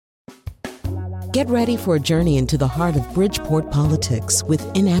Get ready for a journey into the heart of Bridgeport politics with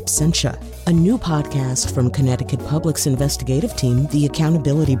In Absentia, a new podcast from Connecticut Public's investigative team, The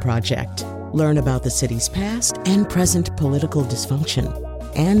Accountability Project. Learn about the city's past and present political dysfunction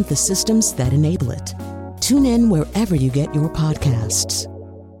and the systems that enable it. Tune in wherever you get your podcasts.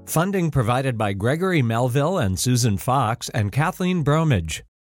 Funding provided by Gregory Melville and Susan Fox and Kathleen Bromage.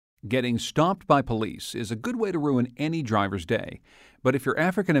 Getting stopped by police is a good way to ruin any driver's day. But if you're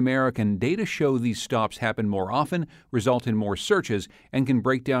African American, data show these stops happen more often, result in more searches, and can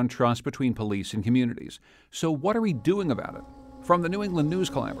break down trust between police and communities. So what are we doing about it? From the New England News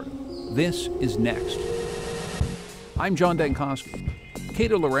Collaborative, this is Next. I'm John Dankosky.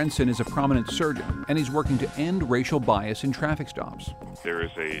 Cato Lorenzen is a prominent surgeon, and he's working to end racial bias in traffic stops. There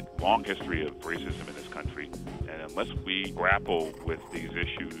is a long history of racism in this country, and unless we grapple with these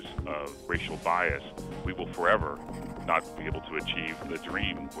issues of racial bias, we will forever not be able to achieve the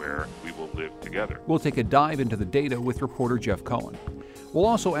dream where we will live together. We'll take a dive into the data with reporter Jeff Cohen. We'll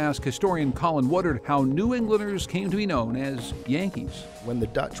also ask historian Colin Woodard how New Englanders came to be known as Yankees. When the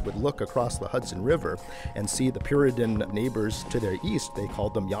Dutch would look across the Hudson River and see the Puritan neighbors to their east, they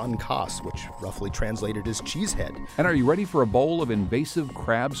called them Jan Kaas, which roughly translated as cheesehead. And are you ready for a bowl of invasive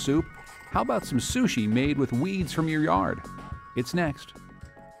crab soup? How about some sushi made with weeds from your yard? It's next.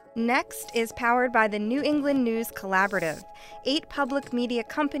 Next is powered by the New England News Collaborative, 8 public media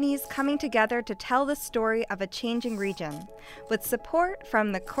companies coming together to tell the story of a changing region, with support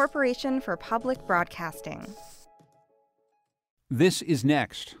from the Corporation for Public Broadcasting. This is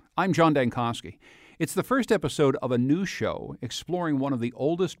Next. I'm John Dankosky. It's the first episode of a new show exploring one of the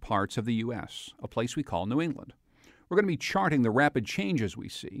oldest parts of the U.S., a place we call New England. We're going to be charting the rapid changes we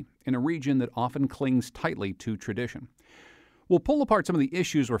see in a region that often clings tightly to tradition. We'll pull apart some of the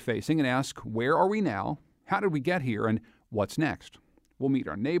issues we're facing and ask, where are we now? How did we get here? And what's next? We'll meet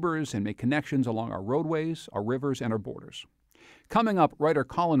our neighbors and make connections along our roadways, our rivers, and our borders. Coming up, writer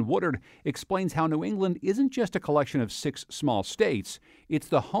Colin Woodard explains how New England isn't just a collection of 6 small states. It's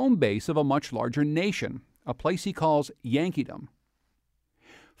the home base of a much larger nation, a place he calls Yankeedom.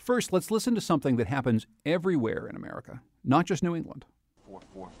 First, let's listen to something that happens everywhere in America, not just New England.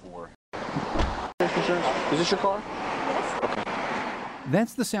 444. Is this your car?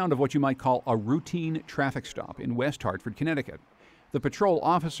 That's the sound of what you might call a routine traffic stop in West Hartford, Connecticut. The patrol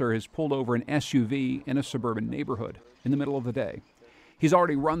officer has pulled over an SUV in a suburban neighborhood in the middle of the day. He's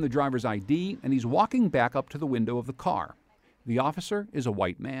already run the driver's ID, and he's walking back up to the window of the car. The officer is a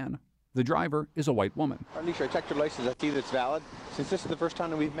white man. The driver is a white woman. Alicia, I checked your license. I see that it's valid. Since this is the first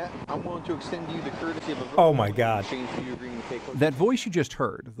time that we've met, I'm willing to extend you the courtesy of a vote. Oh, my God. That voice you just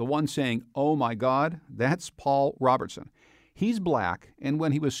heard, the one saying, "Oh, my God," that's Paul Robertson. He's black, and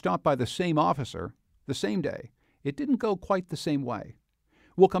when he was stopped by the same officer the same day, it didn't go quite the same way.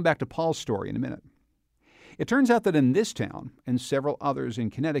 We'll come back to Paul's story in a minute. It turns out that in this town, and several others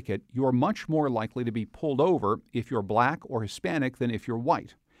in Connecticut, you're much more likely to be pulled over if you're black or Hispanic than if you're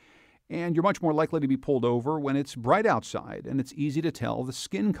white. And you're much more likely to be pulled over when it's bright outside and it's easy to tell the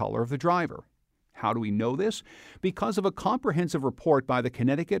skin color of the driver. How do we know this? Because of a comprehensive report by the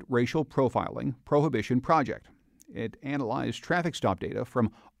Connecticut Racial Profiling Prohibition Project. It analyzed traffic stop data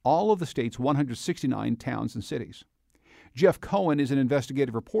from all of the state's 169 towns and cities. Jeff Cohen is an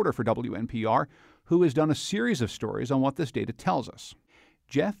investigative reporter for WNPR who has done a series of stories on what this data tells us.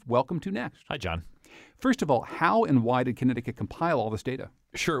 Jeff, welcome to Next. Hi, John. First of all, how and why did Connecticut compile all this data?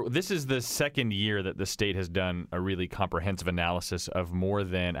 Sure. This is the second year that the state has done a really comprehensive analysis of more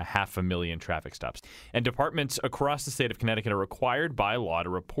than 500,000 traffic stops. And departments across the state of Connecticut are required by law to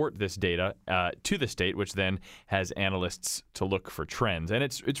report this data to the state, which then has analysts to look for trends. And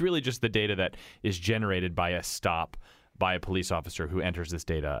it's really just the data that is generated by a stop by a police officer who enters this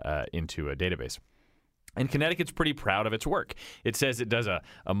data into a database. And Connecticut's pretty proud of its work. It says it does a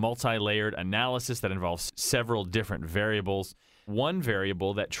multi-layered analysis that involves several different variables. One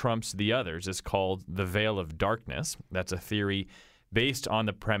variable that trumps the others is called the veil of darkness. That's a theory based on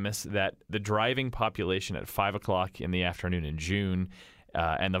the premise that the driving population at 5 o'clock in the afternoon in June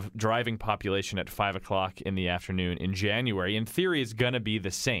and the driving population at 5 o'clock in the afternoon in January, in theory, is going to be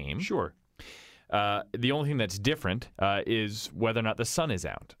the same. Sure. The only thing that's different is whether or not the sun is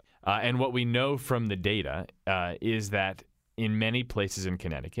out. And what we know from the data is that in many places in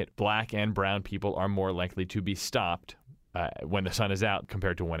Connecticut, black and brown people are more likely to be stopped when the sun is out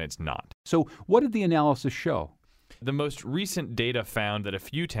compared to when it's not. So what did the analysis show? The most recent data found that a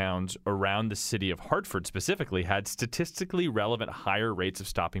few towns around the city of Hartford specifically had statistically relevant higher rates of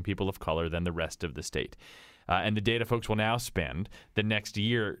stopping people of color than the rest of the state. And the data folks will now spend the next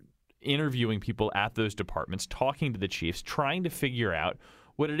year interviewing people at those departments, talking to the chiefs, trying to figure out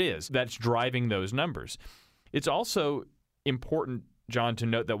what it is that's driving those numbers. It's also important, John, to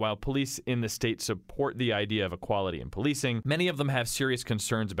note that while police in the state support the idea of equality in policing, many of them have serious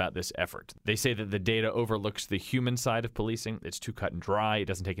concerns about this effort. They say that the data overlooks the human side of policing. It's too cut and dry. It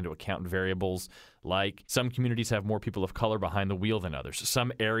doesn't take into account variables like some communities have more people of color behind the wheel than others.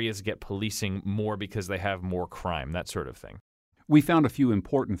 Some areas get policing more because they have more crime, that sort of thing. We found a few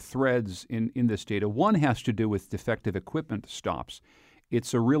important threads in this data. One has to do with defective equipment stops.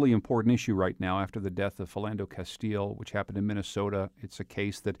 It's a really important issue right now after the death of Philando Castile, which happened in Minnesota. It's a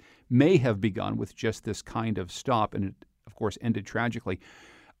case that may have begun with just this kind of stop, and it, of course, ended tragically.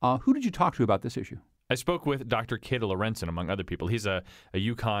 Who did you talk to about this issue? I spoke with Dr. Kate Lorenzen, among other people. He's a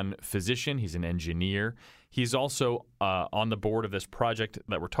Yukon physician. He's an engineer. He's also on the board of this project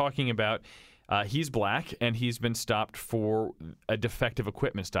that we're talking about. He's black, and he's been stopped for a defective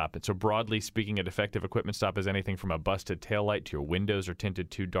equipment stop. And so broadly speaking, a defective equipment stop is anything from a busted taillight to your windows are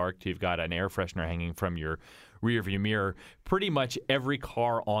tinted too dark to you've got an air freshener hanging from your rearview mirror. Pretty much every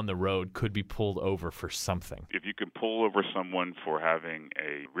car on the road could be pulled over for something. If you can pull over someone for having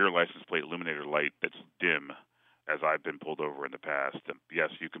a rear license plate illuminator light that's dim, as I've been pulled over in the past, yes,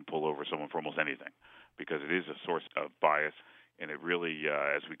 you can pull over someone for almost anything because it is a source of bias. And it really,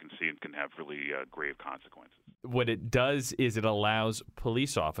 as we can see, it can have really grave consequences. What it does is it allows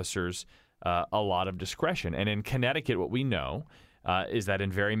police officers a lot of discretion. And in Connecticut, what we know is that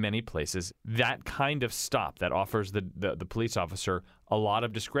in very many places, that kind of stop that offers the police officer a lot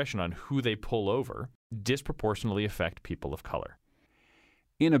of discretion on who they pull over disproportionately affect people of color.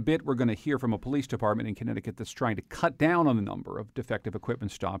 In a bit, we're going to hear from a police department in Connecticut that's trying to cut down on the number of defective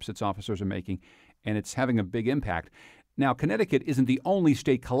equipment stops its officers are making, and it's having a big impact. Now, Connecticut isn't the only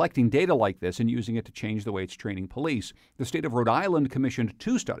state collecting data like this and using it to change the way it's training police. The state of Rhode Island commissioned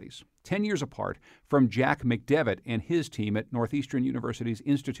 2 studies, 10 years apart, from Jack McDevitt and his team at Northeastern University's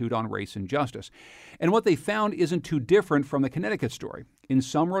Institute on Race and Justice. And what they found isn't too different from the Connecticut story. In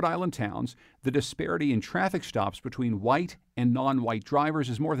some Rhode Island towns, the disparity in traffic stops between white and non-white drivers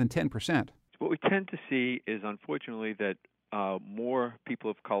is more than 10%. What we tend to see is, unfortunately, that more people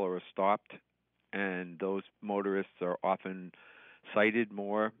of color are stopped, and those motorists are often cited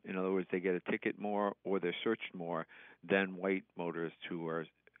more. In other words, they get a ticket more or they're searched more than white motorists who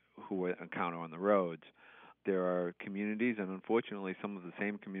encounter on the roads. There are communities, and unfortunately some of the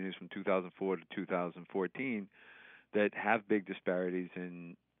same communities from 2004 to 2014, that have big disparities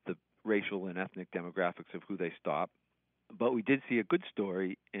in the racial and ethnic demographics of who they stop. But we did see a good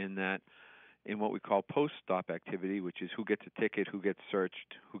story in that in what we call post-stop activity, which is who gets a ticket, who gets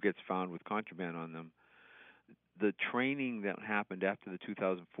searched, who gets found with contraband on them. The training that happened after the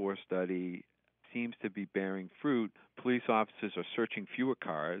 2004 study seems to be bearing fruit. Police officers are searching fewer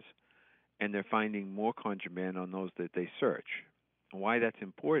cars, and they're finding more contraband on those that they search. And why that's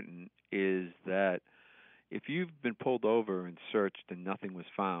important is that if you've been pulled over and searched and nothing was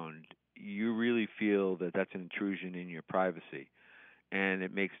found, you really feel that that's an intrusion in your privacy. And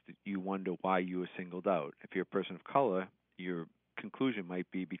it makes you wonder why you were singled out. If you're a person of color, your conclusion might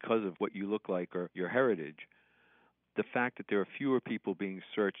be because of what you look like or your heritage. The fact that there are fewer people being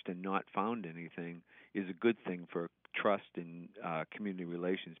searched and not found anything is a good thing for trust in community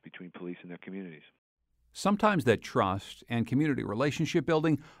relations between police and their communities. Sometimes that trust and community relationship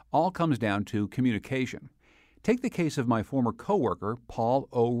building all comes down to communication. Take the case of my former coworker, Paul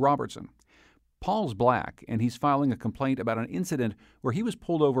O. Robertson. Paul's black, and he's filing a complaint about an incident where he was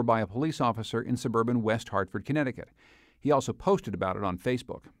pulled over by a police officer in suburban West Hartford, Connecticut. He also posted about it on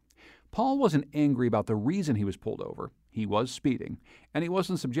Facebook. Paul wasn't angry about the reason he was pulled over. He was speeding, and he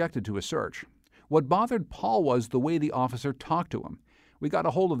wasn't subjected to a search. What bothered Paul was the way the officer talked to him. We got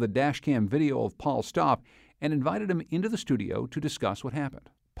a hold of the dashcam video of Paul's stop and invited him into the studio to discuss what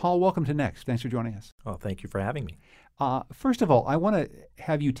happened. Paul, welcome to Next. Thanks for joining us. Oh, thank you for having me. First of all, I want to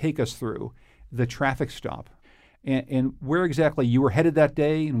have you take us through the traffic stop and where exactly you were headed that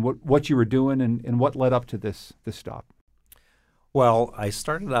day and what you were doing and what led up to this stop. Well, I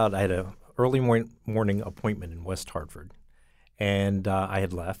started out, I had an early morning appointment in West Hartford, and I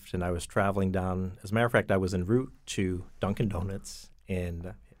had left, and I was traveling down. As a matter of fact, I was en route to Dunkin' Donuts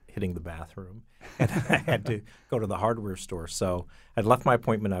and hitting the bathroom, and I had to go to the hardware store. So I'd left my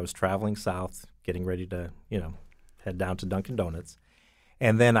appointment. I was traveling south, getting ready to, head down to Dunkin' Donuts.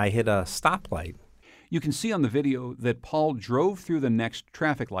 And then I hit a stoplight. You can see on the video that Paul drove through the next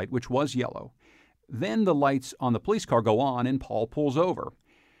traffic light, which was yellow. Then the lights on the police car go on and Paul pulls over.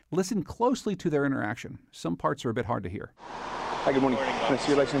 Listen closely to their interaction. Some parts are a bit hard to hear. Hi, good morning. Can I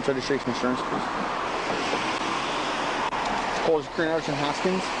see your license, registration, insurance, please? Paul, is your current address on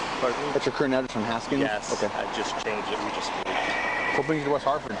Haskins? Pardon? That's your current address on Haskins? Yes. Okay. I just changed it. We just moved. What brings you to West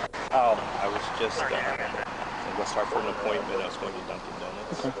Hartford? Oh, I was just in West Hartford, an appointment. I was going to Dunkin'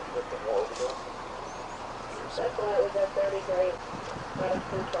 Donuts. Okay.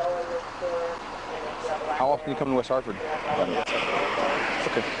 How often do you come to West Hartford?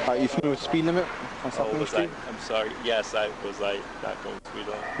 Okay. Are you familiar with the speed limit on South Main Street? I'm sorry. Yes, was I not going speed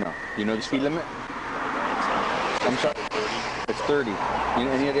limit? No. You know the speed limit? I'm sorry. 30. It's 30.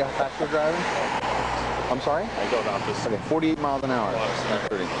 Any idea how fast you're driving? I'm sorry? I go down to 48 miles an hour. Oh,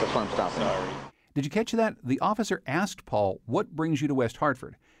 30. That's why I'm stopping. Sorry. Did you catch that? The officer asked Paul, what brings you to West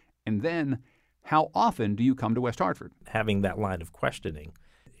Hartford? And then, how often do you come to West Hartford? Having that line of questioning,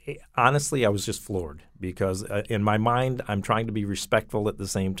 honestly, I was just floored because in my mind, I'm trying to be respectful at the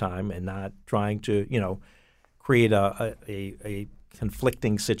same time and not trying to, create a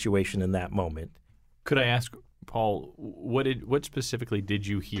conflicting situation in that moment. Could I ask, Paul, what specifically did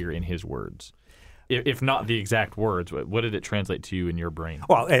you hear in his words? If not the exact words, what did it translate to you in your brain?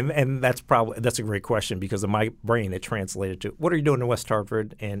 Well, and that's a great question because in my brain it translated to, what are you doing in West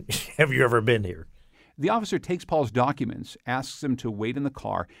Hartford and have you ever been here? The officer takes Paul's documents, asks him to wait in the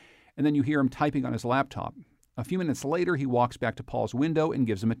car, and then you hear him typing on his laptop. A few minutes later, he walks back to Paul's window and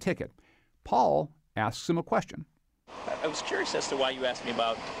gives him a ticket. Paul asks him a question. I was curious as to why you asked me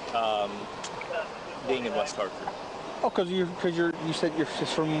about being in West Hartford. Oh, because you said you're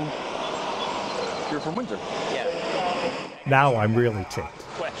from Windsor. Yeah. Now I'm really ticked.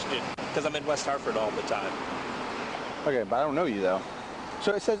 Question, because I'm in West Hartford all the time. Okay, but I don't know you though.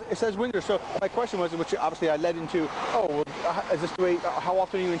 So it says Windsor. So my question was, which obviously I led into, is this the way? How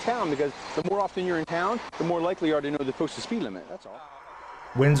often are you in town? Because the more often you're in town, the more likely you are to know the posted speed limit. That's all.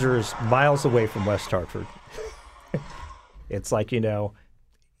 Windsor is miles away from West Hartford. It's like,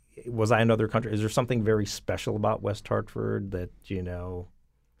 was I in another country? Is there something very special about West Hartford that,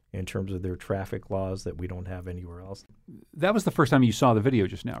 in terms of their traffic laws that we don't have anywhere else? That was the first time you saw the video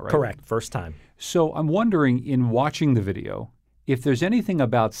just now, right? Correct. First time. So I'm wondering, in watching the video, if there's anything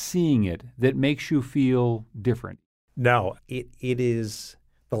about seeing it that makes you feel different. No, it is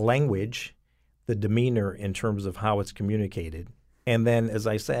the language, the demeanor in terms of how it's communicated. And then, as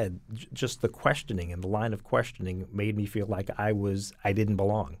I said, just the questioning and the line of questioning made me feel like I didn't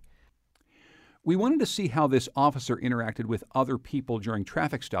belong. We wanted to see how this officer interacted with other people during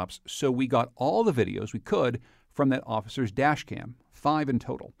traffic stops, so we got all the videos we could from that officer's dash cam, 5 in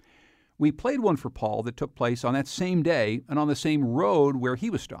total. We played one for Paul that took place on that same day and on the same road where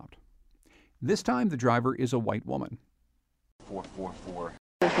he was stopped. This time, the driver is a white woman. 444.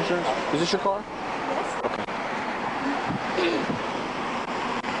 Is this your car? Yes. Okay.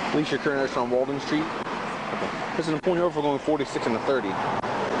 Alicia Kerner on Walden Street. Okay. This is a point over going 46 and a 30.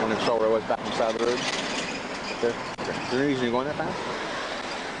 I want to show where I was back from the side of the road. There. Okay. Is there any reason you're going that fast?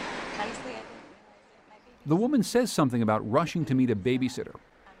 Honestly, I didn't realize it might be. The woman says something about rushing to meet a babysitter.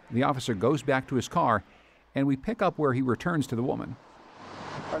 The officer goes back to his car, and we pick up where he returns to the woman.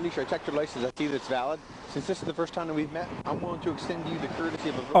 Alicia, I checked your license. I see that it's valid. Since this is the first time that we've met, I'm willing to extend you the courtesy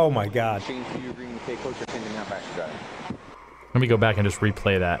of a Oh my God. exchange for you agreeing to pay closer attention now faster driving. Let me go back and just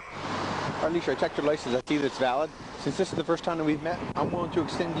replay that. Alicia, I checked your license. I see that it's valid. Since this is the first time that we've met, I'm willing to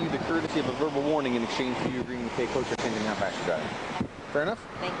extend you the courtesy of a verbal warning in exchange for you agreeing to pay closer attention now faster driving. Fair enough?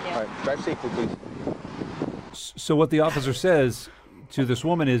 Thank you. All right, drive safely, please. So what the officer says to this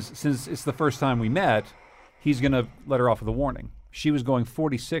woman is, since it's the first time we met, he's going to let her off with a warning. She was going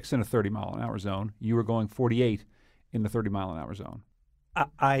 46 in a 30-mile-an-hour zone. You were going 48 in the 30-mile-an-hour zone.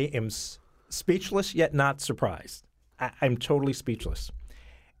 I am speechless yet not surprised. I'm totally speechless.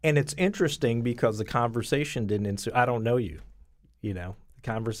 And it's interesting because the conversation didn't ensue. I don't know you. The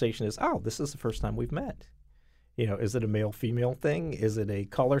conversation is, this is the first time we've met. Is it a male-female thing? Is it a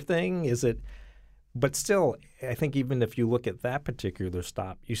color thing? But still, I think even if you look at that particular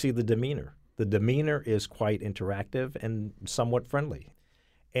stop, you see the demeanor. The demeanor is quite interactive and somewhat friendly.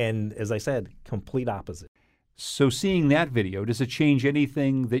 And as I said, complete opposite. So seeing that video, does it change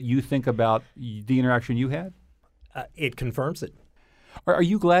anything that you think about the interaction you had? It confirms it. Are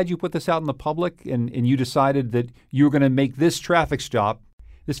you glad you put this out in the public and you decided that you were going to make this traffic stop,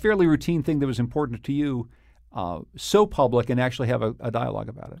 this fairly routine thing that was important to you, so public and actually have a dialogue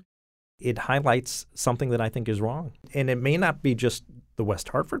about it? It highlights something that I think is wrong. And it may not be just the West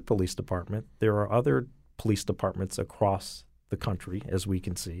Hartford Police Department. There are other police departments across the country, as we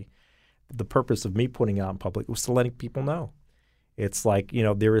can see. The purpose of me putting it out in public was to letting people know. It's like,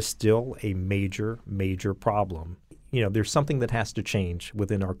 there is still a major, major problem. There's something that has to change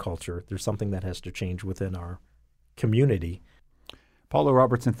within our culture. There's something that has to change within our community. Paulo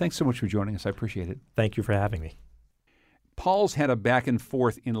Robertson, thanks so much for joining us. I appreciate it. Thank you for having me. Paul's had a back and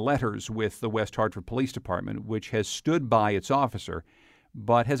forth in letters with the West Hartford Police Department, which has stood by its officer,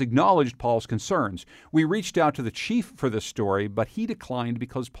 but has acknowledged Paul's concerns. We reached out to the chief for this story, but he declined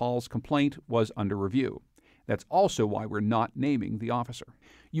because Paul's complaint was under review. That's also why we're not naming the officer.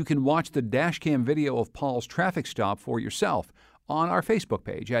 You can watch the dashcam video of Paul's traffic stop for yourself on our Facebook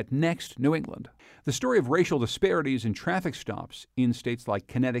page at Next New England. The story of racial disparities in traffic stops in states like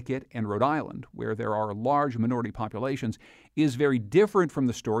Connecticut and Rhode Island, where there are large minority populations, is very different from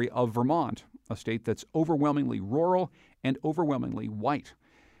the story of Vermont, a state that's overwhelmingly rural and overwhelmingly white.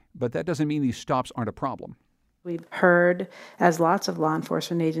 But that doesn't mean these stops aren't a problem. We've heard, as lots of law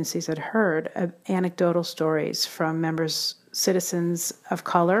enforcement agencies had heard, anecdotal stories from citizens of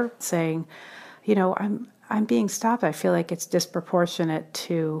color saying, I'm being stopped. I feel like it's disproportionate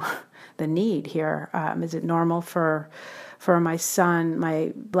to the need here. Is it normal for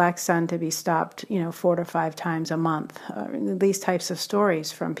my black son to be stopped, 4 to 5 times a month? These types of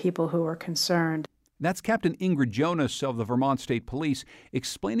stories from people who are concerned. That's Captain Ingrid Jonas of the Vermont State Police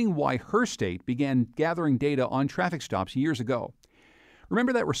explaining why her state began gathering data on traffic stops years ago.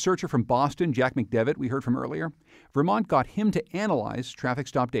 Remember that researcher from Boston, Jack McDevitt, we heard from earlier? Vermont got him to analyze traffic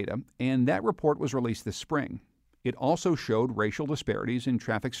stop data, and that report was released this spring. It also showed racial disparities in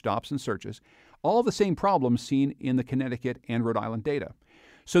traffic stops and searches, all the same problems seen in the Connecticut and Rhode Island data.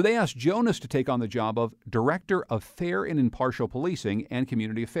 So they asked Jonas to take on the job of Director of Fair and Impartial Policing and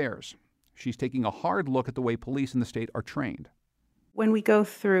Community Affairs. She's taking a hard look at the way police in the state are trained. When we go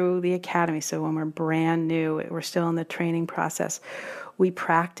through the academy, so when we're brand new, we're still in the training process, we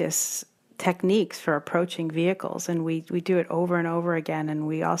practice techniques for approaching vehicles, and we do it over and over again. And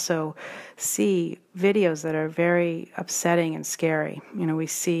we also see videos that are very upsetting and scary. We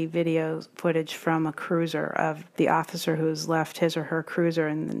see video footage from a cruiser of the officer who's left his or her cruiser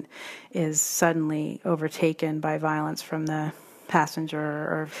and is suddenly overtaken by violence from the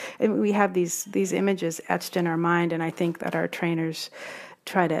passenger. We have these images etched in our mind, and I think that our trainers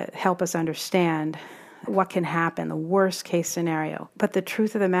try to help us understand what can happen, the worst case scenario. But the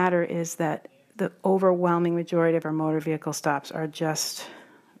truth of the matter is that the overwhelming majority of our motor vehicle stops are just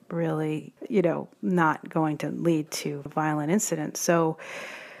really, not going to lead to violent incidents. So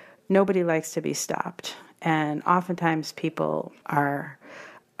nobody likes to be stopped. And oftentimes people are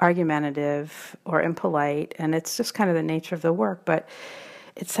argumentative or impolite, and it's just kind of the nature of the work. But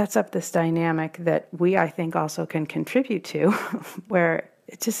it sets up this dynamic that we, I think, also can contribute to, where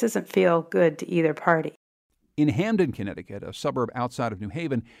it just doesn't feel good to either party. In Hamden, Connecticut, a suburb outside of New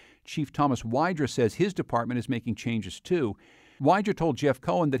Haven, Chief Thomas Wydra says his department is making changes too. Wydra told Jeff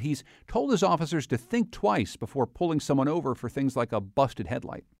Cohen that he's told his officers to think twice before pulling someone over for things like a busted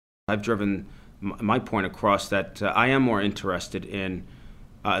headlight. I've driven my point across that I am more interested in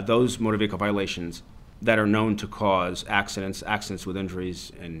those motor vehicle violations that are known to cause accidents with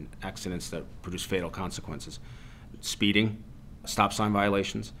injuries, and accidents that produce fatal consequences. Speeding, stop sign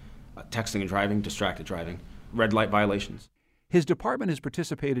violations, texting and driving, distracted driving, red light violations. His department has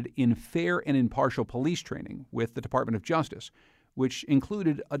participated in fair and impartial police training with the Department of Justice, which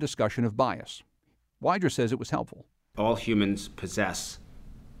included a discussion of bias. Wydra says it was helpful. All humans possess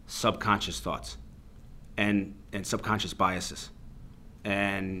subconscious thoughts and subconscious biases.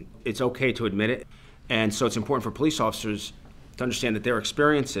 And it's okay to admit it. And so it's important for police officers to understand that their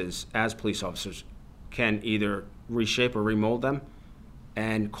experiences as police officers can either reshape or remold them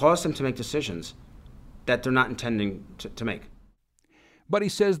and cause them to make decisions that they're not intending to make. But he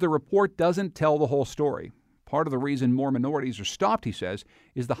says the report doesn't tell the whole story. Part of the reason more minorities are stopped, he says,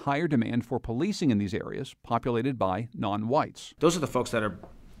 is the higher demand for policing in these areas populated by non-whites. Those are the folks that are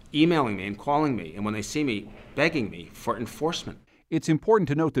emailing me and calling me, and when they see me, begging me for enforcement. It's important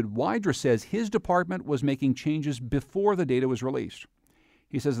to note that Wydra says his department was making changes before the data was released.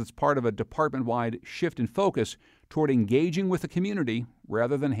 He says it's part of a department-wide shift in focus toward engaging with the community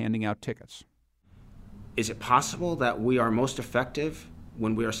rather than handing out tickets. Is it possible that we are most effective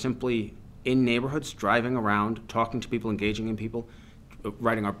when we are simply in neighborhoods, driving around, talking to people, engaging in people,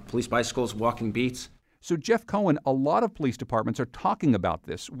 riding our police bicycles, walking beats? So Jeff Cohen, a lot of police departments are talking about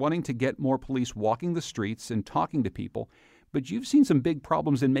this, wanting to get more police walking the streets and talking to people. But you've seen some big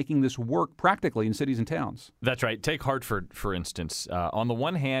problems in making this work practically in cities and towns. That's right. Take Hartford, for instance. On the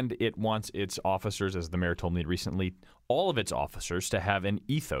one hand, it wants its officers, as the mayor told me recently, all of its officers to have an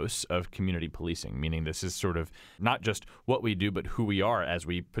ethos of community policing, meaning this is sort of not just what we do, but who we are as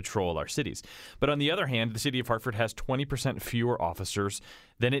we patrol our cities. But on the other hand, the city of Hartford has 20% fewer officers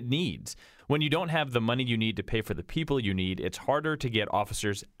than it needs. When you don't have the money you need to pay for the people you need, it's harder to get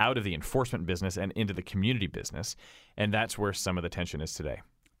officers out of the enforcement business and into the community business. And that's where some of the tension is today.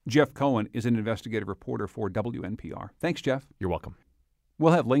 Jeff Cohen is an investigative reporter for WNPR. Thanks, Jeff. You're welcome.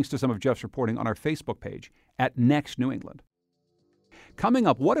 We'll have links to some of Jeff's reporting on our Facebook page at Next New England. Coming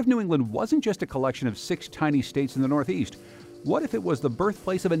up, what if New England wasn't just a collection of 6 tiny states in the Northeast? What if it was the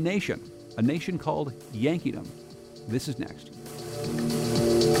birthplace of a nation called Yankeedom? This is next.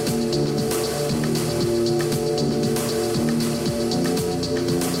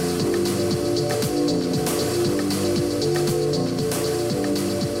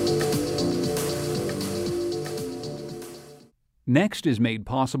 Next is made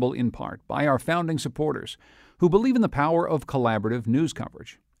possible in part by our founding supporters who believe in the power of collaborative news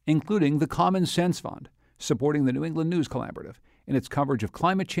coverage, including the Common Sense Fund, supporting the New England News Collaborative in its coverage of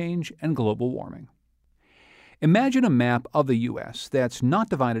climate change and global warming. Imagine a map of the U.S. that's not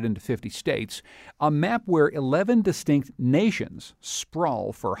divided into 50 states, a map where 11 distinct nations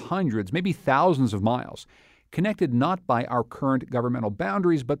sprawl for hundreds, maybe thousands of miles, connected not by our current governmental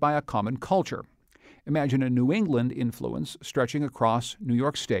boundaries but by a common culture. Imagine a New England influence stretching across New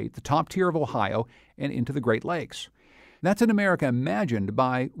York State, the top tier of Ohio, and into the Great Lakes. That's an America imagined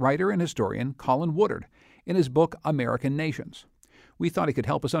by writer and historian Colin Woodard in his book American Nations. We thought he could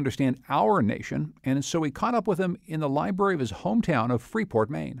help us understand our nation, and so we caught up with him in the library of his hometown of Freeport,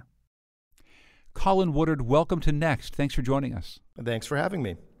 Maine. Colin Woodard, welcome to Next. Thanks for joining us. Thanks for having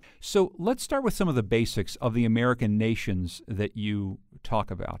me. So let's start with some of the basics of the American nations that you talk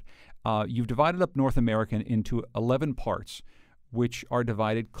about. You've divided up North America into 11 parts, which are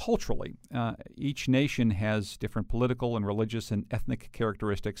divided culturally. Each nation has different political and religious and ethnic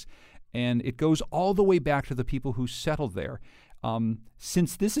characteristics, and it goes all the way back to the people who settled there.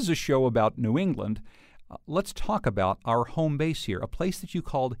 Since this is a show about New England, let's talk about our home base here, a place that you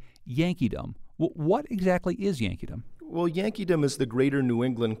called Yankeedom. What exactly is Yankeedom? Well, Yankeedom is the greater New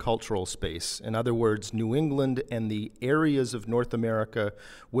England cultural space. In other words, New England and the areas of North America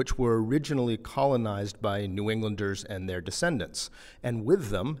which were originally colonized by New Englanders and their descendants. And with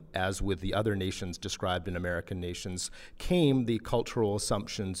them, as with the other nations described in American Nations, came the cultural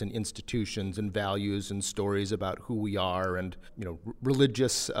assumptions and institutions and values and stories about who we are and,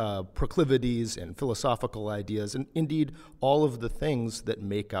 religious proclivities and philosophical ideas and indeed all of the things that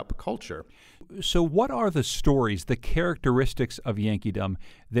make up culture. So what are the stories, the characteristics of Yankeedom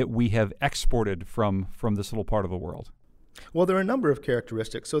that we have exported from this little part of the world? Well, there are a number of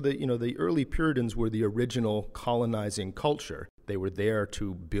characteristics. So the early Puritans were the original colonizing culture. They were there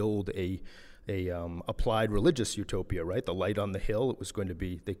to build a applied religious utopia, right? The light on the hill. It was going to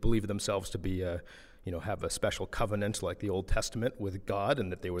be, they believed themselves to be have a special covenant like the Old Testament with God,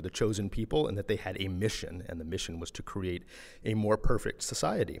 and that they were the chosen people, and that they had a mission, and the mission was to create a more perfect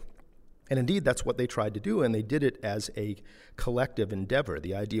society. And indeed, that's what they tried to do, and they did it as a collective endeavor.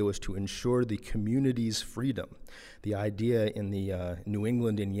 The idea was to ensure the community's freedom. The idea in the New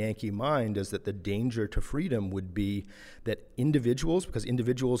England and Yankee mind is that the danger to freedom would be that individuals, because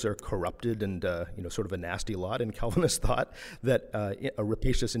individuals are corrupted and sort of a nasty lot in Calvinist thought, that a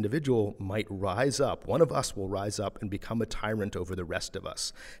rapacious individual might rise up. One of us will rise up and become a tyrant over the rest of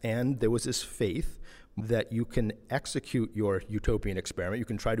us. And there was this faith that you can execute your utopian experiment, you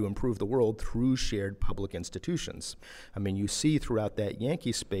can try to improve the world through shared public institutions. I mean, you see throughout that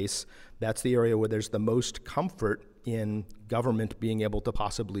Yankee space, that's the area where there's the most comfort in government being able to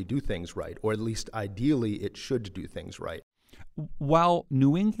possibly do things right, or at least ideally it should do things right. While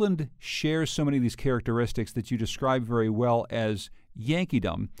New England shares so many of these characteristics that you describe very well as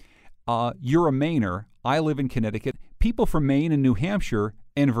Yankeedom, you're a Mainer, I live in Connecticut. People from Maine and New Hampshire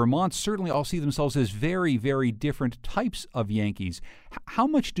and Vermont certainly all see themselves as very, very different types of Yankees. How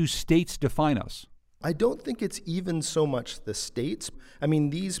much do states define us? I don't think it's even so much the states. I mean,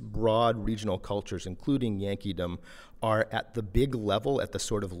 these broad regional cultures, including Yankeedom, are at the big level, at the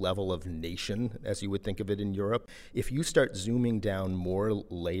sort of level of nation, as you would think of it in Europe. If you start zooming down more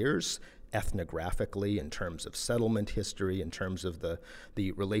layers, ethnographically, in terms of settlement history, in terms of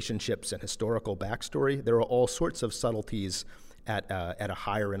the relationships and historical backstory, there are all sorts of subtleties at a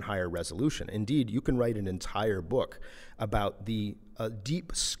higher and higher resolution. Indeed, you can write an entire book about the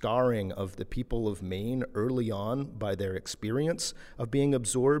deep scarring of the people of Maine early on by their experience of being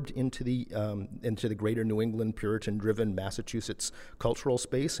absorbed into the greater New England Puritan-driven Massachusetts cultural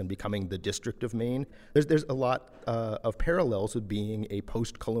space and becoming the District of Maine. There's a lot of parallels with being a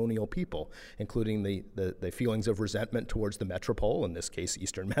post-colonial people, including the feelings of resentment towards the metropole, in this case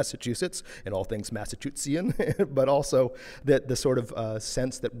Eastern Massachusetts, and all things Massachusettsian, but also the sort of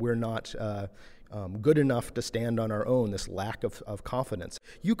sense that we're not good enough to stand on our own, this lack of confidence.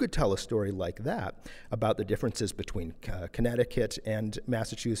 You could tell a story like that about the differences between Connecticut and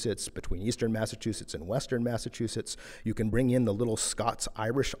Massachusetts, between eastern Massachusetts and western Massachusetts. You can bring in the little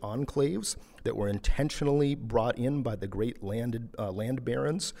Scots-Irish enclaves that were intentionally brought in by the great land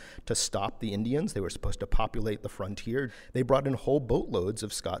barons to stop the Indians. They were supposed to populate the frontier. They brought in whole boatloads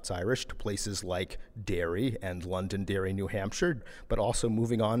of Scots-Irish to places like Derry and Londonderry, New Hampshire, but also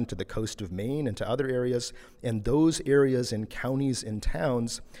moving on to the coast of Maine and to other areas. And those areas and counties and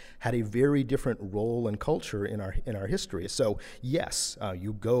towns had a very different role and culture in our history. So yes,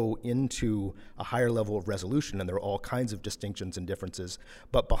 you go into a higher level of resolution, and there are all kinds of distinctions and differences,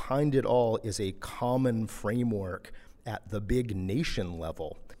 but behind it all is a common framework at the big nation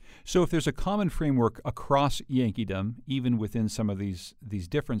level. So if there's a common framework across Yankeedom, even within some of these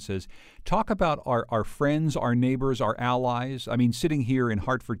differences, talk about our friends, our neighbors, our allies. I mean, sitting here in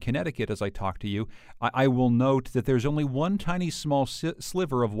Hartford, Connecticut, as I talk to you, I will note that there's only one tiny small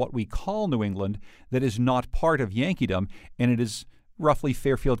sliver of what we call New England that is not part of Yankeedom, and it is roughly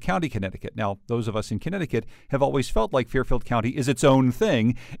Fairfield County, Connecticut. Now, those of us in Connecticut have always felt like Fairfield County is its own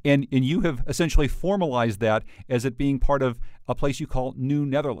thing, and you have essentially formalized that as it being part of a place you call New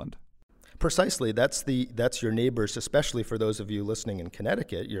Netherland. Precisely. That's your neighbors, especially for those of you listening in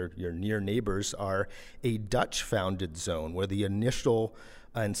Connecticut. Your near neighbors are a Dutch-founded zone where the initial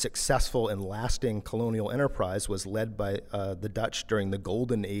and successful and lasting colonial enterprise was led by the Dutch during the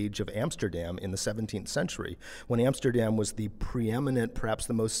golden age of Amsterdam in the 17th century, when Amsterdam was the preeminent, perhaps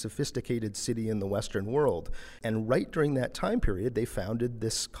the most sophisticated city in the Western world. And right during that time period, they founded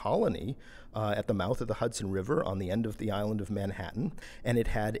this colony at the mouth of the Hudson River on the end of the island of Manhattan, and it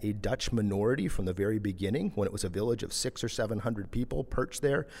had a Dutch minority from the very beginning. When it was a village of 600 or 700 people perched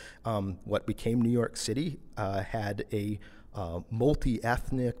there, what became New York City had a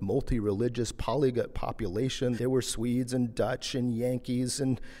multi-ethnic, multi-religious, polyglot population. There were Swedes and Dutch and Yankees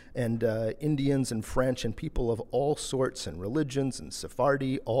and Indians and French and people of all sorts and religions and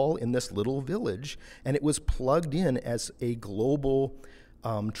Sephardi, all in this little village, and it was plugged in as a global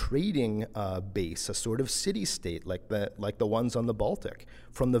trading base, a sort of city-state like the ones on the Baltic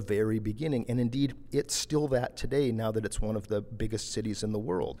from the very beginning. And indeed, it's still that today, now that it's one of the biggest cities in the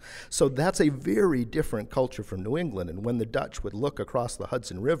world. So that's a very different culture from New England. And when the Dutch would look across the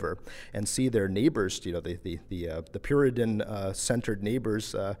Hudson River and see their neighbors, the Puritan-centered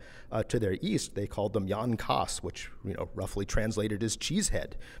neighbors to their east, they called them Jan Kaas, which roughly translated as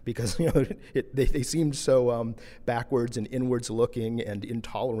cheesehead, because they seemed so backwards and inwards looking and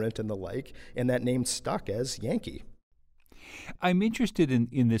intolerant and the like, and that name stuck as Yankee. I'm interested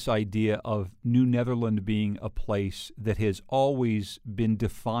in this idea of New Netherland being a place that has always been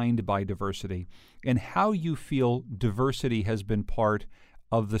defined by diversity, and how you feel diversity has been part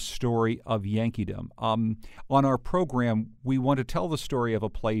of the story of Yankeedom. On our program, we want to tell the story of a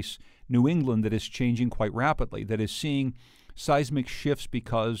place, New England, that is changing quite rapidly, that is seeing seismic shifts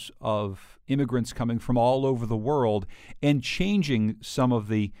because of immigrants coming from all over the world and changing some of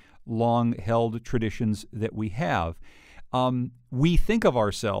the long-held traditions that we have. We think of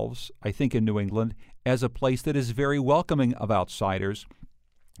ourselves, I think, in New England as a place that is very welcoming of outsiders,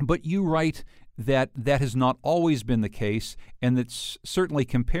 but you write that has not always been the case, and that's certainly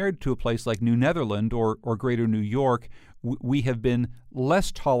compared to a place like New Netherland or Greater New York, we have been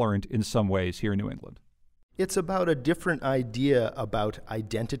less tolerant in some ways here in New England. It's about a different idea about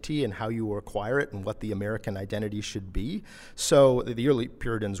identity and how you acquire it and what the American identity should be. So the early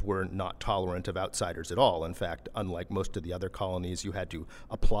Puritans were not tolerant of outsiders at all. In fact, unlike most of the other colonies, you had to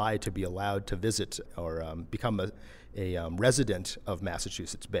apply to be allowed to visit or become a resident of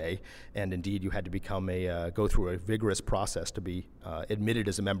Massachusetts Bay, and indeed you had to go through a vigorous process to be admitted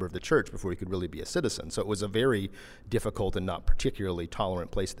as a member of the church before you could really be a citizen. So it was a very difficult and not particularly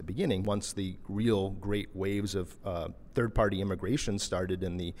tolerant place at the beginning. Once the real great waves of third-party immigration started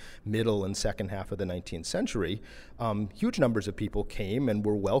in the middle and second half of the 19th century, huge numbers of people came and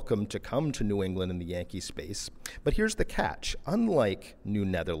were welcome to come to New England in the Yankee space. But here's the catch. Unlike New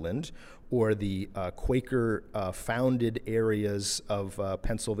Netherland or the Quaker-founded areas of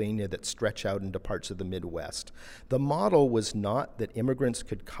Pennsylvania that stretch out into parts of the Midwest, the model was not that immigrants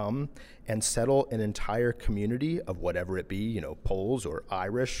could come and settle an entire community of whatever it be, Poles or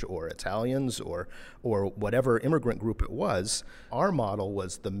Irish or Italians or whatever immigrant group it was. Our model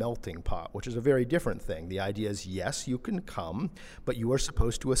was the melting pot, which is a very different thing. The idea is, yes, you can come, but you are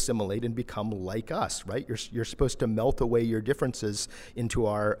supposed to assimilate and become like us, right? You're supposed to melt away your differences into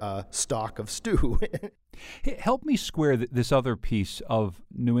our stock of stew. Help me square this other piece of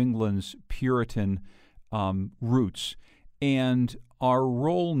New England's Puritan roots and our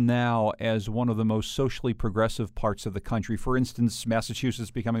role now as one of the most socially progressive parts of the country. For instance,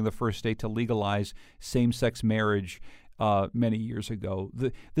 Massachusetts becoming the first state to legalize same-sex marriage many years ago.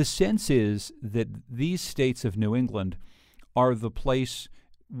 The sense is that these states of New England are the place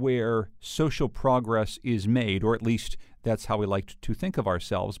where social progress is made, or at least that's how we like to think of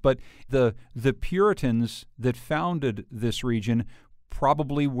ourselves. But the Puritans that founded this region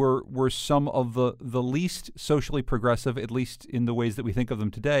probably were some of the least socially progressive, at least in the ways that we think of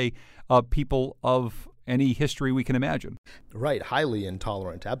them today, people of any history we can imagine. Right, highly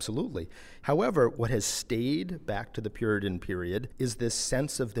intolerant, absolutely. However, what has stayed back to the Puritan period is this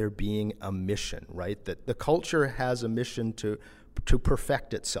sense of there being a mission, right? That the culture has a mission to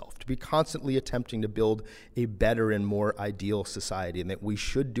perfect itself, to be constantly attempting to build a better and more ideal society, and that we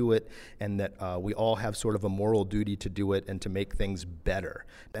should do it, and that we all have sort of a moral duty to do it and to make things better.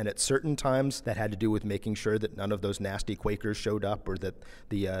 And at certain times, that had to do with making sure that none of those nasty Quakers showed up, or that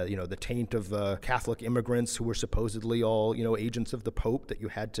the taint of Catholic immigrants who were supposedly all agents of the Pope, that you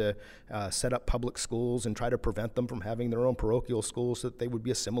had to set up public schools and try to prevent them from having their own parochial schools so that they would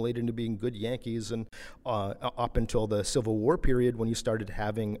be assimilated into being good Yankees. And up until the Civil War period, when you started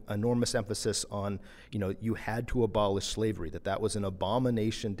having enormous emphasis on, you had to abolish slavery, that was an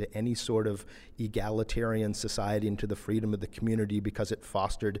abomination to any sort of egalitarian society and to the freedom of the community because it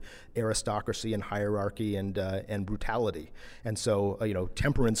fostered aristocracy and hierarchy and brutality. And so,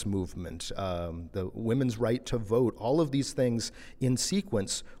 temperance movement, the women's right to vote, all of these things in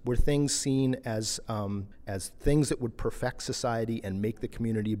sequence were things seen as things that would perfect society and make the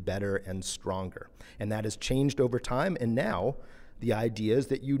community better and stronger. And that has changed over time, and now the idea is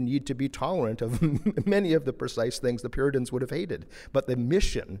that you need to be tolerant of many of the precise things the Puritans would have hated. But the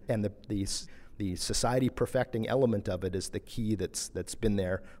mission and the society perfecting element of it is the key that's been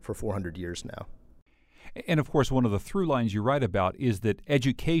there for 400 years now. And of course, one of the through lines you write about is that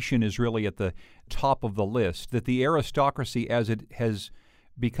education is really at the top of the list, that the aristocracy as it has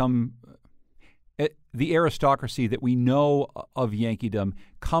become the aristocracy that we know of Yankeedom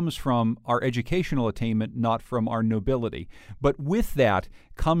comes from our educational attainment, not from our nobility. But with that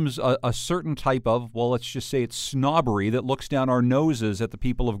comes a certain type of, well, let's just say it's snobbery that looks down our noses at the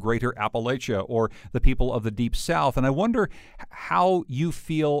people of Greater Appalachia or the people of the Deep South. And I wonder how you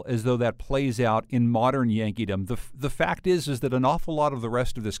feel as though that plays out in modern Yankeedom. The fact is that an awful lot of the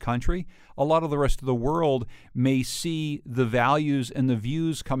rest of this country, a lot of the rest of the world may see the values and the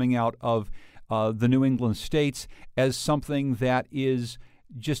views coming out of the New England states as something that is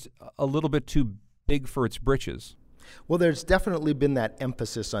just a little bit too big for its britches. Well, there's definitely been that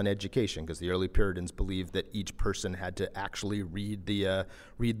emphasis on education because the early Puritans believed that each person had to actually read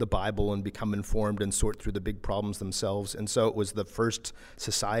the Bible and become informed and sort through the big problems themselves. And so it was the first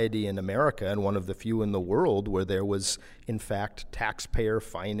society in America and one of the few in the world where there was, in fact,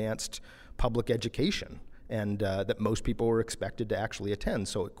 taxpayer-financed public education. And that most people were expected to actually attend.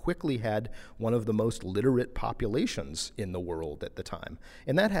 So it quickly had one of the most literate populations in the world at the time.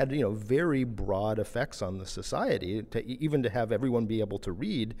 And that had, very broad effects on the society. Even to have everyone be able to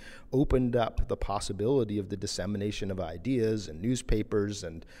read opened up the possibility of the dissemination of ideas and newspapers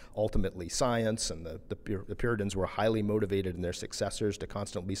and ultimately science. And the Puritans were highly motivated in their successors to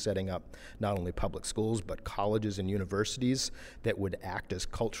constantly be setting up not only public schools, but colleges and universities that would act as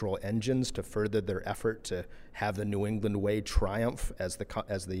cultural engines to further their effort to have the New England way triumph as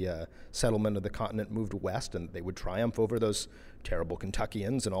the settlement of the continent moved west, and they would triumph over those terrible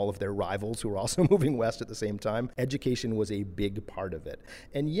Kentuckians and all of their rivals who were also moving west at the same time. Education was a big part of it.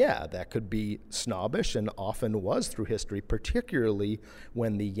 And yeah, that could be snobbish and often was through history, particularly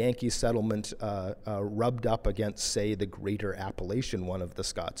when the Yankee settlement rubbed up against, say, the Greater Appalachian one of the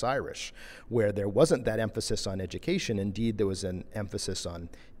Scots-Irish, where there wasn't that emphasis on education. Indeed, there was an emphasis on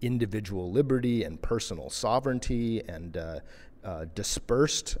individual liberty and personal sovereignty and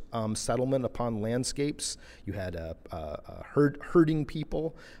dispersed settlement upon landscapes. You had herding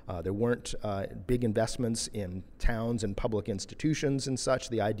people. There weren't big investments in towns and public institutions and such.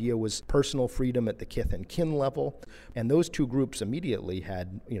 The idea was personal freedom at the kith and kin level. And those two groups immediately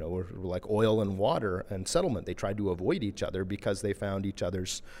had, were like oil and water and settlement. They tried to avoid each other because they found each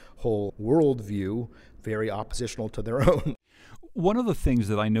other's whole worldview very oppositional to their own. One of the things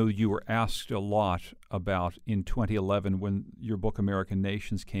that I know you were asked a lot about in 2011 when your book American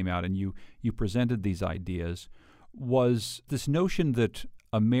Nations came out and you presented these ideas was this notion that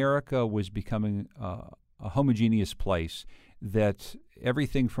America was becoming a homogeneous place, that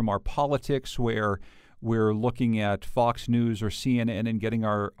everything from our politics where we're looking at Fox News or CNN and getting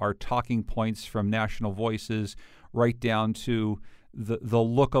our talking points from national voices right down to the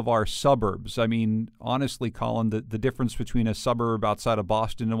look of our suburbs. I mean, honestly, Colin, the difference between a suburb outside of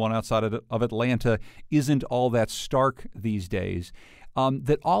Boston and one outside of Atlanta isn't all that stark these days.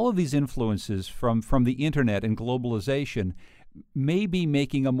 That all of these influences from the internet and globalization may be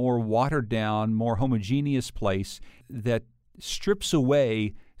making a more watered down, more homogeneous place that strips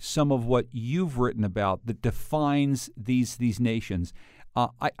away some of what you've written about that defines these nations.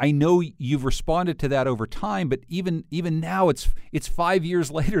 I know you've responded to that over time, but even now it's 5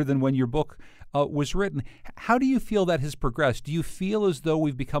 years later than when your book was written. How do you feel that has progressed? Do you feel as though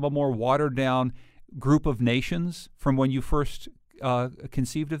we've become a more watered down group of nations from when you first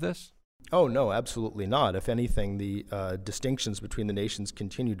conceived of this? Oh, no, absolutely not. If anything, the distinctions between the nations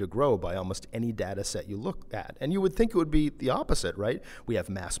continue to grow by almost any data set you look at. And you would think it would be the opposite, right? We have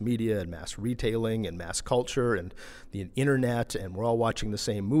mass media and mass retailing and mass culture and the internet, and we're all watching the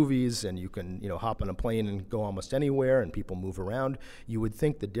same movies, and you can, hop on a plane and go almost anywhere, and people move around. You would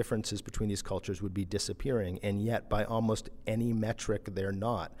think the differences between these cultures would be disappearing, and yet by almost any metric, they're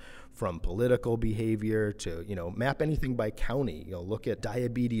not. From political behavior to, map anything by county. Look at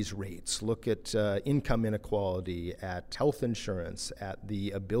diabetes rates, look at income inequality, at health insurance, at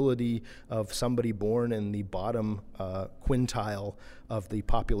the ability of somebody born in the bottom quintile of the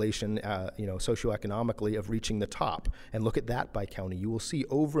population, socioeconomically, of reaching the top. And look at that by county. You will see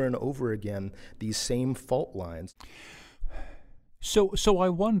over and over again these same fault lines. So I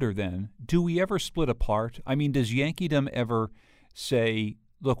wonder then, do we ever split apart? I mean, does Yankeedom ever say,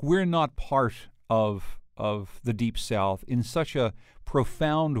 look, we're not part of the Deep South in such a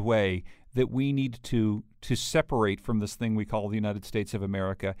profound way that we need to separate from this thing we call the United States of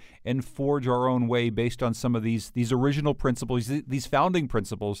America and forge our own way based on some of these original principles, these founding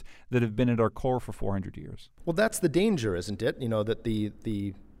principles that have been at our core for 400 years? Well, that's the danger, isn't it? That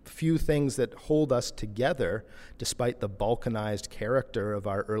the few things that hold us together, despite the Balkanized character of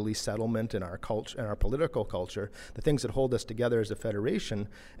our early settlement and our culture and our political culture, the things that hold us together as a federation,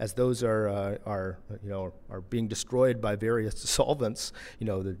 as those are being destroyed by various solvents,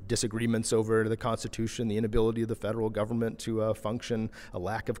 the disagreements over the Constitution, the inability of the federal government to function, a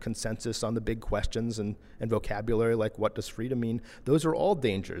lack of consensus on the big questions and vocabulary like what does freedom mean, those are all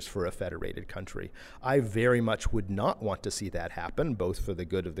dangers for a federated country. I very much would not want to see that happen, both for the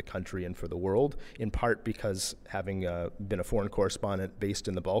good of the country and for the world, in part because having been a foreign correspondent based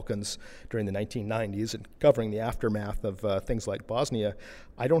in the Balkans during the 1990s and covering the aftermath of things like Bosnia,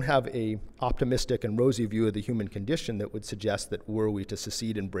 I don't have a optimistic and rosy view of the human condition that would suggest that were we to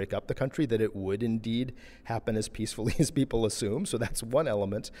secede and break up the country, that it would indeed happen as peacefully as people assume. So that's one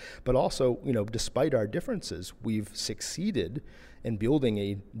element. But also, despite our differences, we've succeeded in building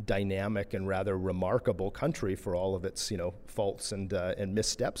a dynamic and rather remarkable country for all of its, faults and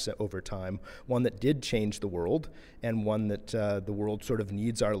missteps over time. One that did change the world, and one that the world sort of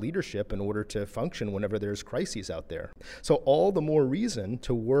needs our leadership in order to function whenever there's crises out there. So all the more reason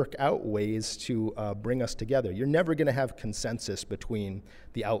to work out ways to bring us together. You're never going to have consensus between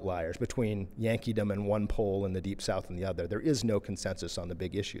the outliers, between Yankeedom and one pole and the Deep South and the other. There is no consensus on the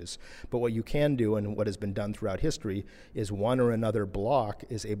big issues. But what you can do, and what has been done throughout history, is one or another bloc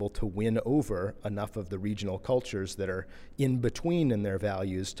is able to win over enough of the regional cultures that are in between in their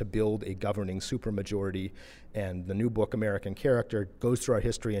values to build a governing supermajority. And the new book, American Character, goes through our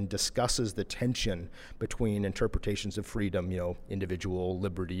history and discusses the tension between interpretations of freedom, individual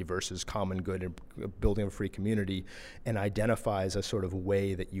liberty versus common good and building a free community, and identifies a sort of way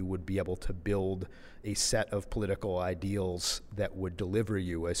that you would be able to build a set of political ideals that would deliver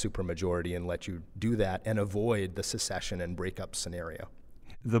you a supermajority and let you do that and avoid the secession and breakup scenario.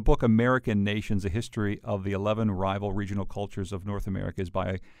 The book American Nations, A History of the 11 Rival Regional Cultures of North America is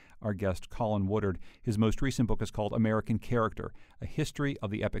by our guest Colin Woodard. His most recent book is called American Character, A History of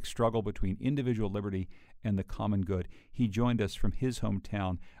the Epic Struggle Between Individual Liberty and the Common Good. He joined us from his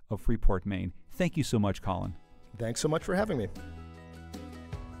hometown of Freeport, Maine. Thank you so much, Colin. Thanks so much for having me.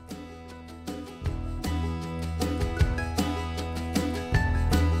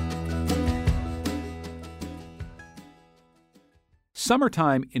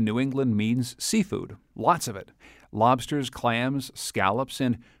 Summertime in New England means seafood, lots of it. Lobsters, clams, scallops,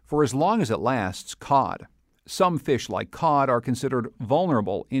 and for as long as it lasts, cod. Some fish like cod are considered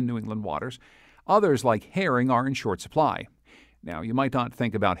vulnerable in New England waters. Others, like herring, are in short supply. Now, you might not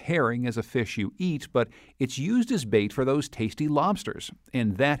think about herring as a fish you eat, but it's used as bait for those tasty lobsters,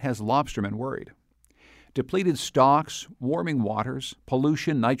 and that has lobstermen worried. Depleted stocks, warming waters,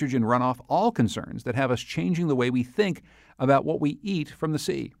 pollution, nitrogen runoff, all concerns that have us changing the way we think about what we eat from the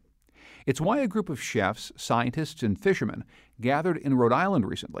sea. It's why a group of chefs, scientists, and fishermen gathered in Rhode Island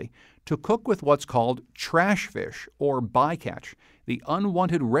recently to cook with what's called trash fish, or bycatch, the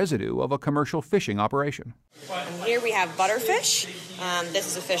unwanted residue of a commercial fishing operation. And here we have butterfish. This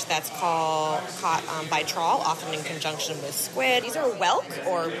is a fish that's caught by trawl, often in conjunction with squid. These are whelk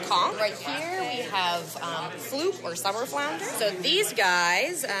or conch. Right here we have fluke or summer flounder. So these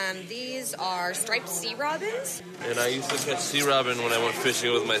guys, these are striped sea robins. And I used to catch sea robin when I went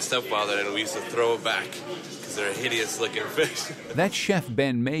fishing with my stepfather, and we used to throw it back because they're a hideous-looking fish. That's Chef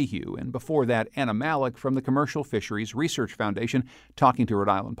Ben Mayhew, and before that, Anna Malik from the Commercial Fisheries Research Foundation talking to Rhode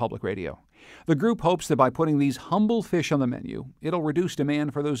Island Public Radio. The group hopes that by putting these humble fish on the menu, it'll reduce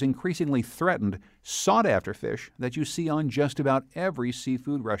demand for those increasingly threatened, sought-after fish that you see on just about every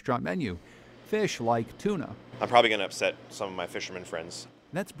seafood restaurant menu. Fish like tuna. I'm probably going to upset some of my fisherman friends.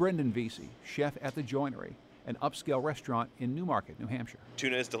 That's Brendan Vesey, chef at The Joinery, an upscale restaurant in Newmarket, New Hampshire.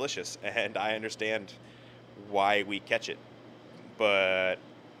 Tuna is delicious, and I understand why we catch it, but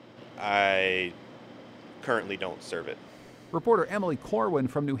I currently don't serve it. Reporter Emily Corwin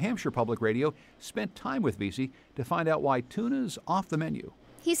from New Hampshire Public Radio spent time with Vesey to find out why tuna's off the menu.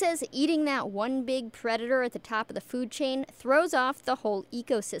 He says eating that one big predator at the top of the food chain throws off the whole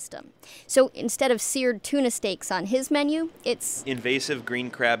ecosystem. So instead of seared tuna steaks on his menu, it's invasive green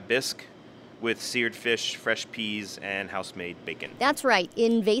crab bisque with seared fish, fresh peas, and house-made bacon. That's right,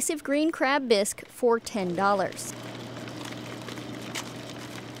 invasive green crab bisque for $10.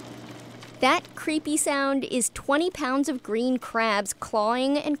 That creepy sound is 20 pounds of green crabs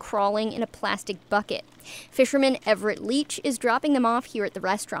clawing and crawling in a plastic bucket. Fisherman Everett Leach is dropping them off here at the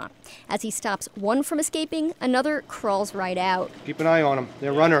restaurant. As he stops one from escaping, another crawls right out. Keep an eye on them.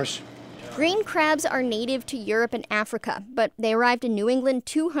 They're runners. Green crabs are native to Europe and Africa, but they arrived in New England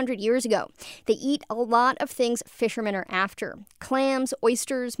 200 years ago. They eat a lot of things fishermen are after: clams,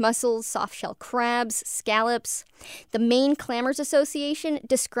 oysters, mussels, soft-shell crabs, scallops. The Maine Clammers Association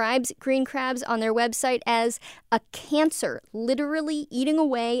describes green crabs on their website as a cancer literally eating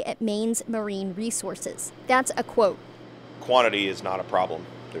away at Maine's marine resources. That's a quote. Quantity is not a problem.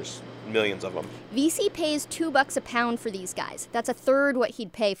 There's millions of them. Vesey pays $2 a pound for these guys. That's a third what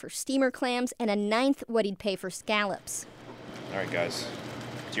he'd pay for steamer clams and a ninth what he'd pay for scallops. All right, guys,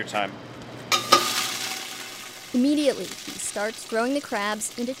 it's your time. Immediately, he starts throwing the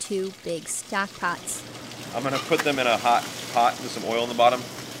crabs into 2 big stock pots. I'm going to put them in a hot pot with some oil in the bottom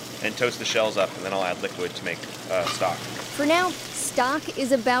and toast the shells up, and then I'll add liquid to make stock. For now, stock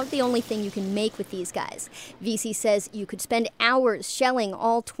is about the only thing you can make with these guys. Vesey says you could spend hours shelling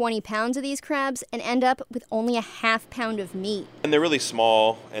all 20 pounds of these crabs and end up with only a half pound of meat. And they're really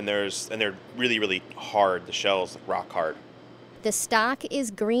small, and they're really, really hard. The shells rock hard. The stock is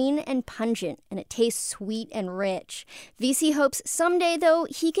green and pungent, and it tastes sweet and rich. Vesey hopes someday, though,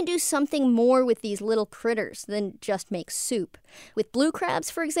 he can do something more with these little critters than just make soup. With blue crabs,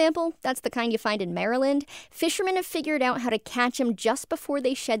 for example, that's the kind you find in Maryland, fishermen have figured out how to catch them just before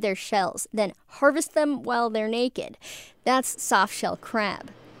they shed their shells, then harvest them while they're naked. That's soft-shell crab.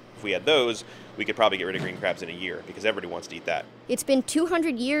 If we had those, we could probably get rid of green crabs in a year, because everybody wants to eat that. It's been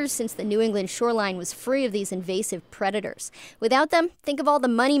 200 years since the New England shoreline was free of these invasive predators. Without them, think of all the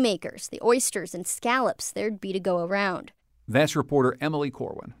moneymakers, the oysters and scallops there'd be to go around. That's reporter Emily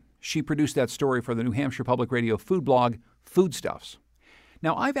Corwin. She produced that story for the New Hampshire Public Radio food blog, Foodstuffs.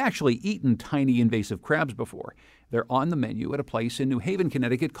 Now, I've actually eaten tiny invasive crabs before. They're on the menu at a place in New Haven,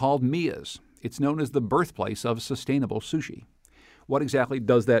 Connecticut called Mia's. It's known as the birthplace of sustainable sushi. What exactly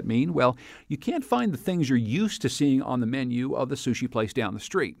does that mean? Well, you can't find the things you're used to seeing on the menu of the sushi place down the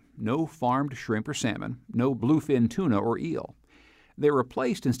street. No farmed shrimp or salmon, no bluefin tuna or eel. They're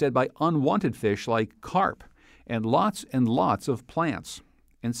replaced instead by unwanted fish like carp and lots of plants.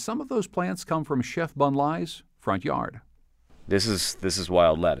 And some of those plants come from Chef Bun Lai's front yard. This is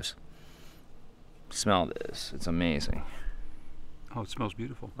wild lettuce. Smell this. It's amazing. Oh, it smells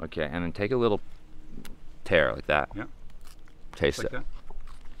beautiful. Okay, and then take a little tear like that. Yeah. Taste like it. That.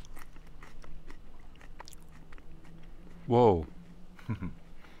 Whoa. And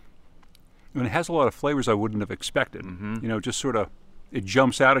it has a lot of flavors I wouldn't have expected. Mm-hmm. You know, just sort of, it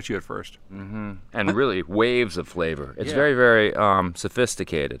jumps out at you at first. Mm-hmm. And really waves of flavor. It's Yeah. very, very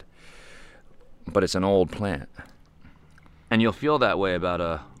sophisticated, but it's an old plant. And you'll feel that way about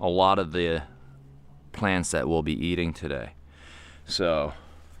a lot of the plants that we'll be eating today. So,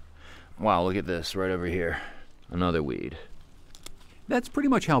 wow, look at this right over here. Another weed. That's pretty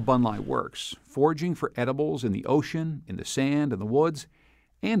much how Bun Lai works, foraging for edibles in the ocean, in the sand, in the woods,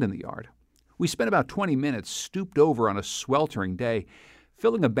 and in the yard. We spent about 20 minutes stooped over on a sweltering day,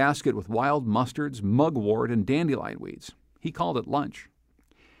 filling a basket with wild mustards, mugwort, and dandelion weeds. He called it lunch.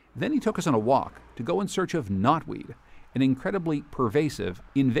 Then he took us on a walk to go in search of knotweed, an incredibly pervasive,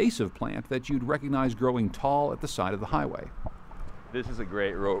 invasive plant that you'd recognize growing tall at the side of the highway. This is a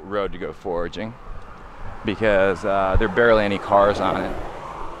great road to go foraging because there are barely any cars on it.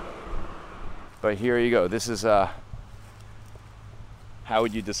 But here you go. This is, how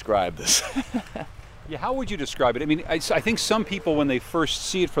would you describe this? Yeah, how would you describe it? I mean, I think some people, when they first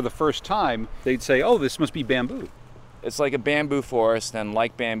see it for the first time, they'd say, oh, this must be bamboo. It's like a bamboo forest, and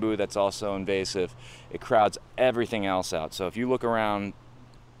like bamboo, that's also invasive. It crowds everything else out. So if you look around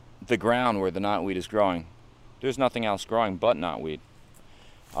the ground where the knotweed is growing, there's nothing else growing but knotweed,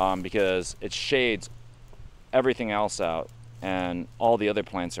 because it shades everything else out, and all the other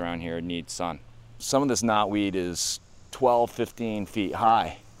plants around here need sun. Some of this knotweed is 12, 15 feet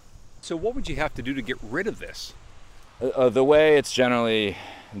high. So what would you have to do to get rid of this? The way it's generally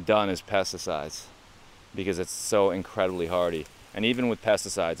done is pesticides, because it's so incredibly hardy. And even with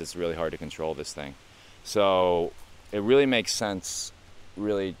pesticides, it's really hard to control this thing. So it really makes sense,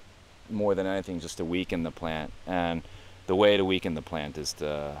 really more than anything, just to weaken the plant. And the way to weaken the plant is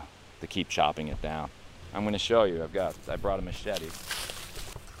to keep chopping it down. I'm going to show you. I brought a machete.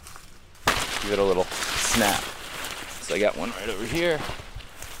 Give it a little snap. So I got one right over here.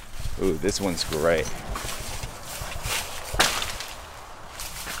 Ooh, this one's great.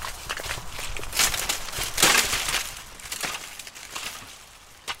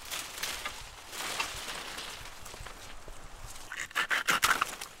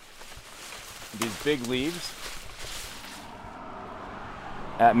 These big leaves.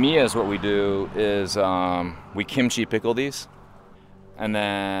 At Mia's, what we do is we kimchi pickle these and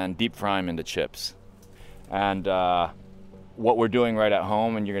then deep fry them into chips. And what we're doing right at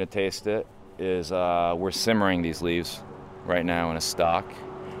home, and you're going to taste it, is we're simmering these leaves right now in a stock,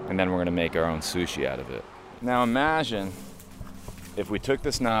 and then we're going to make our own sushi out of it. Now imagine if we took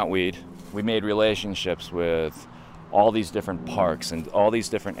this knotweed, we made relationships with all these different parks and all these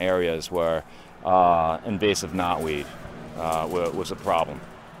different areas where invasive knotweed was a problem.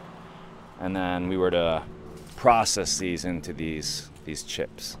 And then we were to process these into these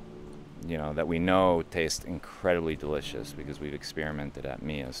chips, you know, that we know taste incredibly delicious because we've experimented at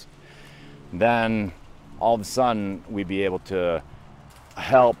Mia's. Then all of a sudden we'd be able to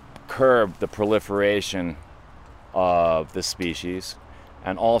help curb the proliferation of the species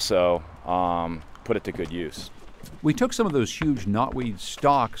and also put it to good use. We took some of those huge knotweed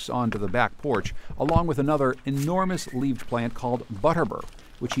stalks onto the back porch, along with another enormous leaved plant called butterbur,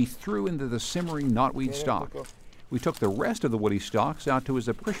 which he threw into the simmering knotweed stock. We took the rest of the woody stalks out to his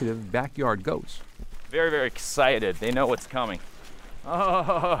appreciative backyard goats. Very, very excited. They know what's coming.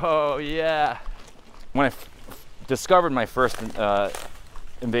 Oh, yeah. When I discovered my first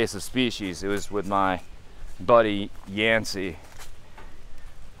invasive species, it was with my buddy Yancey.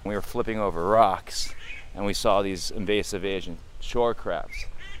 We were flipping over rocks, and we saw these invasive Asian shore crabs.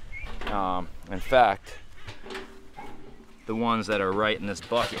 In fact, the ones that are right in this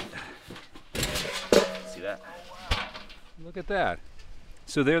bucket. See that? Look at that.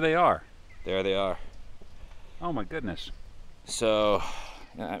 So there they are. There they are. Oh my goodness. So,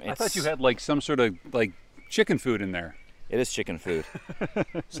 I thought you had like some sort of like chicken food in there. It is chicken food.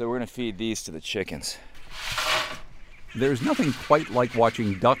 So we're gonna feed these to the chickens. There's nothing quite like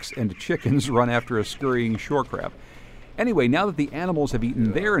watching ducks and chickens run after a scurrying shore crab. Anyway, now that the animals have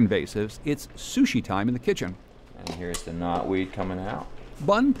eaten their invasives, it's sushi time in the kitchen. And here's the knotweed coming out.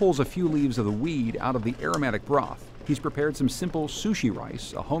 Bun pulls a few leaves of the weed out of the aromatic broth. He's prepared some simple sushi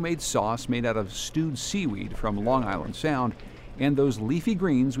rice, a homemade sauce made out of stewed seaweed from Long Island Sound, and those leafy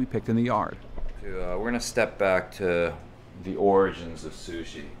greens we picked in the yard. We're going to step back to the origins of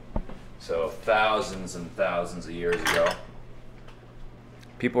sushi. So thousands and thousands of years ago,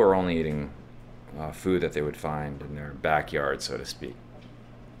 people were only eating food that they would find in their backyard, so to speak.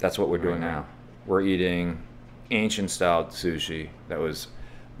 That's what we're doing now. We're eating ancient-style sushi that was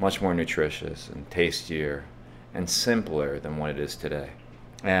much more nutritious and tastier and simpler than what it is today.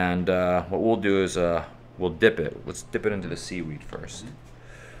 And what we'll do is we'll dip it. Let's dip it into the seaweed first.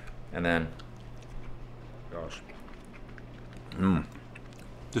 And then, gosh.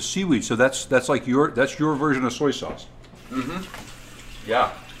 The seaweed, so that's like your version of soy sauce. Mm-hmm.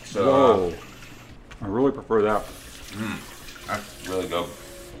 Yeah. So whoa. I really prefer that. That's really good.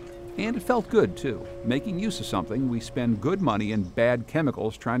 And it felt good, too, making use of something we spend good money and bad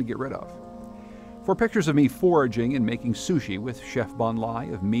chemicals trying to get rid of. For pictures of me foraging and making sushi with Chef Bun Lai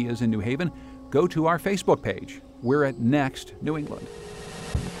of Mia's in New Haven, go to our Facebook page. We're at Next New England.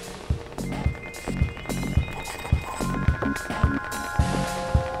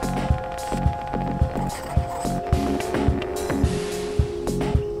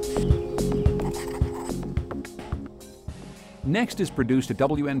 Next is produced at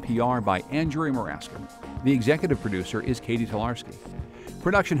WNPR by Andrew Maraskin. The executive producer is Katie Tolarski.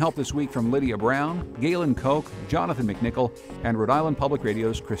 Production help this week from Lydia Brown, Galen Koch, Jonathan McNichol, and Rhode Island Public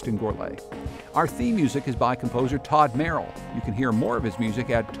Radio's Kristen Gourlay. Our theme music is by composer Todd Merrill. You can hear more of his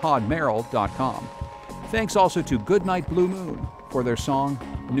music at toddmerrill.com. Thanks also to Goodnight Blue Moon for their song,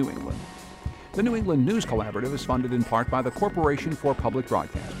 New England. The New England News Collaborative is funded in part by the Corporation for Public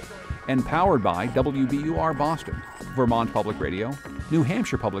Broadcasting and powered by WBUR Boston, Vermont Public Radio, New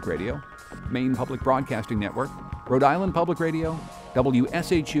Hampshire Public Radio, Maine Public Broadcasting Network, Rhode Island Public Radio,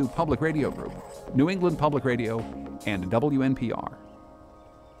 WSHU Public Radio Group, New England Public Radio, and WNPR.